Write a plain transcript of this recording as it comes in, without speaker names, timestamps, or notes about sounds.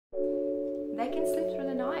they can sleep through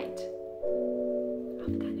the night.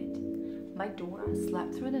 I've done it. My daughter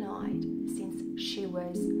slept through the night since she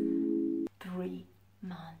was 3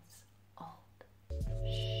 months old.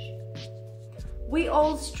 Shh. We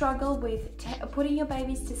all struggle with putting your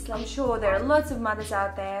babies to sleep. I'm sure there are lots of mothers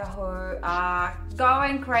out there who are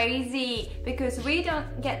going crazy because we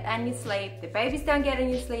don't get any sleep, the babies don't get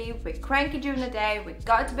any sleep, we're cranky during the day, we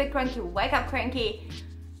go to bed cranky, we wake up cranky.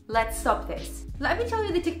 Let's stop this. Let me tell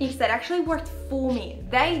you the techniques that actually worked for me.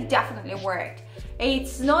 They definitely worked.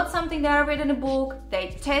 It's not something that I read in a book.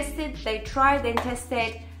 They tested, they tried, they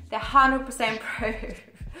tested. They're 100% proof.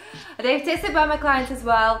 They've tested by my clients as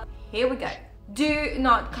well. Here we go. Do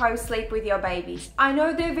not co-sleep with your babies. I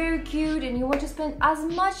know they're very cute and you want to spend as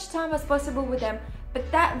much time as possible with them,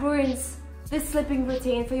 but that ruins the sleeping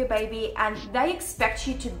routine for your baby, and they expect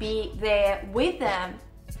you to be there with them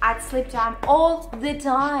at sleep time all the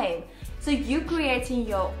time. So you're creating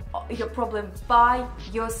your problem by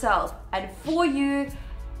yourself and for you.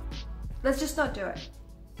 Let's just not do it.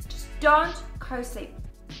 Just don't co-sleep.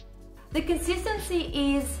 The consistency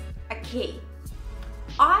is a key.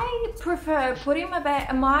 I prefer putting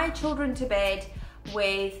my children to bed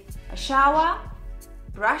with a shower,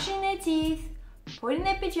 brushing their teeth, putting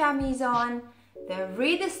their pajamas on, they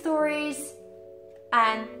read the stories,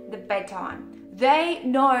 and the bedtime. They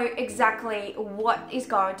know exactly what is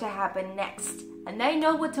going to happen next, and they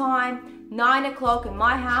know what time. 9 o'clock in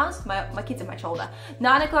my house, my kids are much older,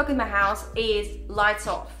 9 o'clock in my house is lights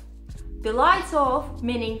off. The lights off,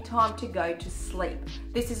 meaning time to go to sleep.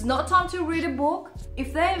 This is not time to read a book.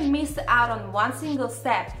 If they miss out on one single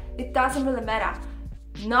step, it doesn't really matter.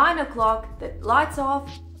 9 o'clock, the lights off,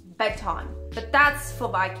 bedtime. But that's for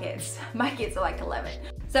my kids. My kids are like 11.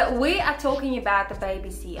 So we are talking about the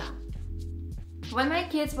babies here. When my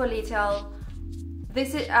kids were little,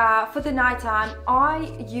 this is for the nighttime, I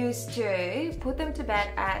used to put them to bed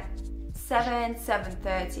at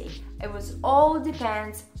 7:30. It was all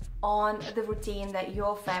depends on the routine that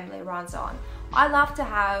your family runs on. I love to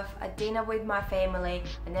have a dinner with my family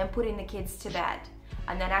and then putting the kids to bed,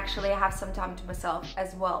 and then actually have some time to myself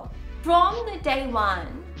as well. From the day one,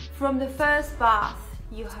 from the first bath,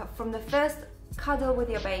 from the first cuddle with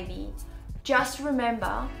your baby, just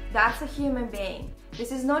remember that's a human being.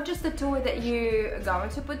 This is not just a toy that you are going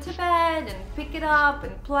to put to bed and pick it up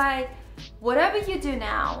and play. Whatever you do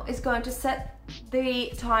now is going to set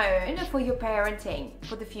the tone for your parenting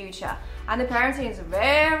for the future, and the parenting is a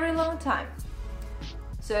very long time.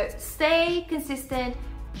 So stay consistent.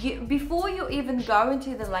 Before you even go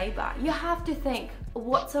into the labor, you have to think,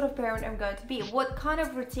 what sort of parent I'm going to be, what kind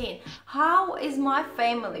of routine, how is my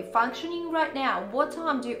family functioning right now, what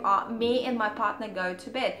time do me and my partner go to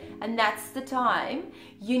bed, and that's the time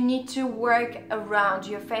you need to work around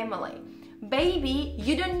your family. Baby,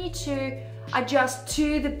 you don't need to adjust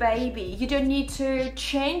to the baby. You don't need to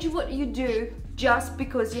change what you do just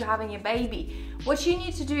because you're having a baby. What you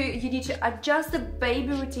need to do, you need to adjust the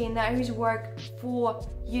baby routine that is work for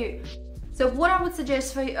you. So what I would suggest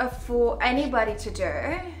for anybody to do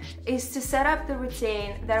is to set up the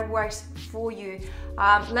routine that works for you.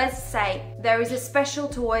 Let's say there is a special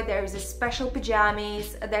toy, there is a special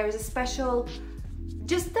pajamas, there is a special,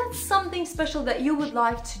 just that's something special that you would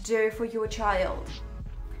like to do for your child.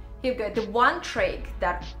 Here we go, the one trick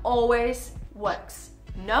that always works,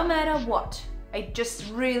 no matter what. It just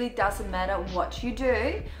really doesn't matter what you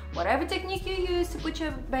do, whatever technique you use to put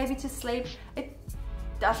your baby to sleep, it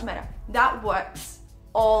doesn't matter. That works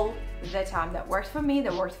all the time. That works for me,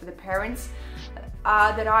 that works for the parents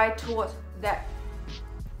that I taught, that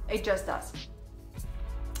it just does.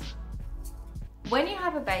 When you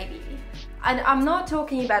have a baby, and I'm not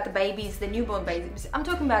talking about the babies, the newborn babies, I'm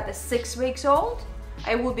talking about the 6 weeks old.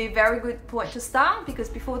 It would be a very good point to start, because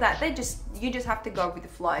before that, you just have to go with the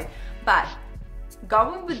flow. But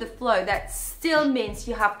going with the flow, that still means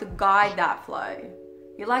you have to guide that flow.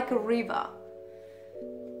 You're like a river.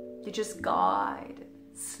 You just guide,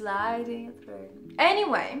 sliding through.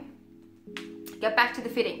 Anyway, get back to the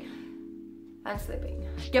feeding and sleeping.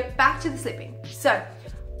 Get back to the sleeping. So,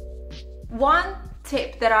 one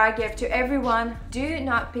tip that I give to everyone, do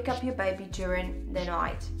not pick up your baby during the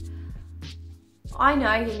night. I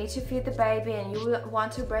know you need to feed the baby and you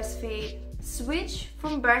want to breastfeed. Switch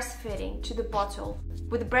from breastfeeding to the bottle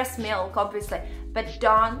with breast milk, obviously, but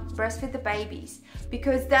don't breastfeed the babies,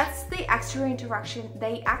 because that's the extra interaction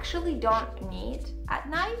they actually don't need at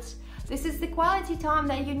night. This is the quality time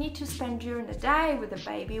that you need to spend during the day with the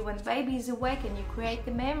baby, when the baby is awake, and you create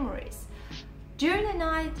the memories. During the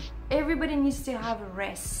night, everybody needs to have a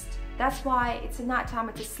rest. That's why it's a nighttime,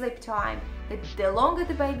 it's a sleep time. The longer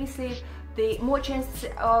the baby sleeps, the more chances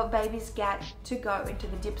babies get to go into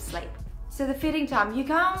the deep sleep. So the feeding time, you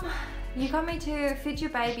come in to feed your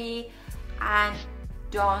baby and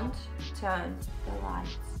don't turn the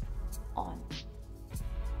lights on.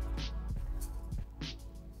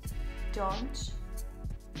 Don't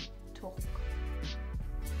talk.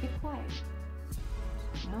 Be quiet.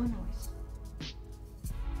 No noise.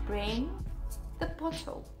 Bring the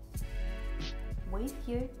bottle with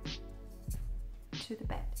you to the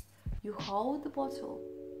bed. You hold the bottle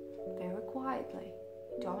very quietly.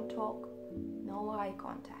 Don't talk. No eye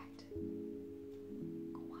contact.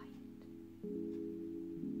 Quiet.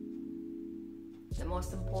 The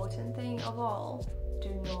most important thing of all, do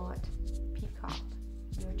not pick up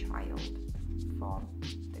your child from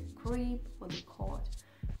the crib or the cot.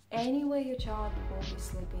 Anywhere your child will be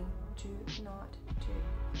sleeping, do not do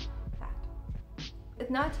that. At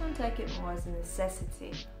night time, take it more as a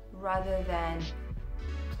necessity rather than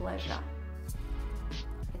pleasure.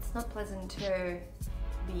 It's not pleasant to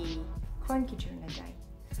be cranky during the day.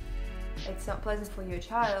 It's not pleasant for your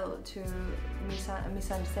child to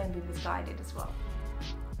misunderstand, be misguided as well.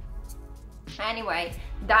 Anyway,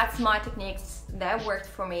 that's my techniques that worked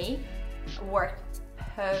for me, worked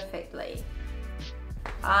perfectly.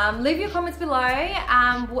 Leave your comments below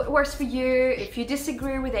what works for you. If you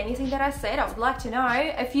disagree with anything that I said, I would like to know.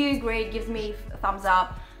 If you agree, give me a thumbs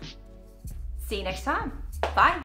up. See you next time. Bye.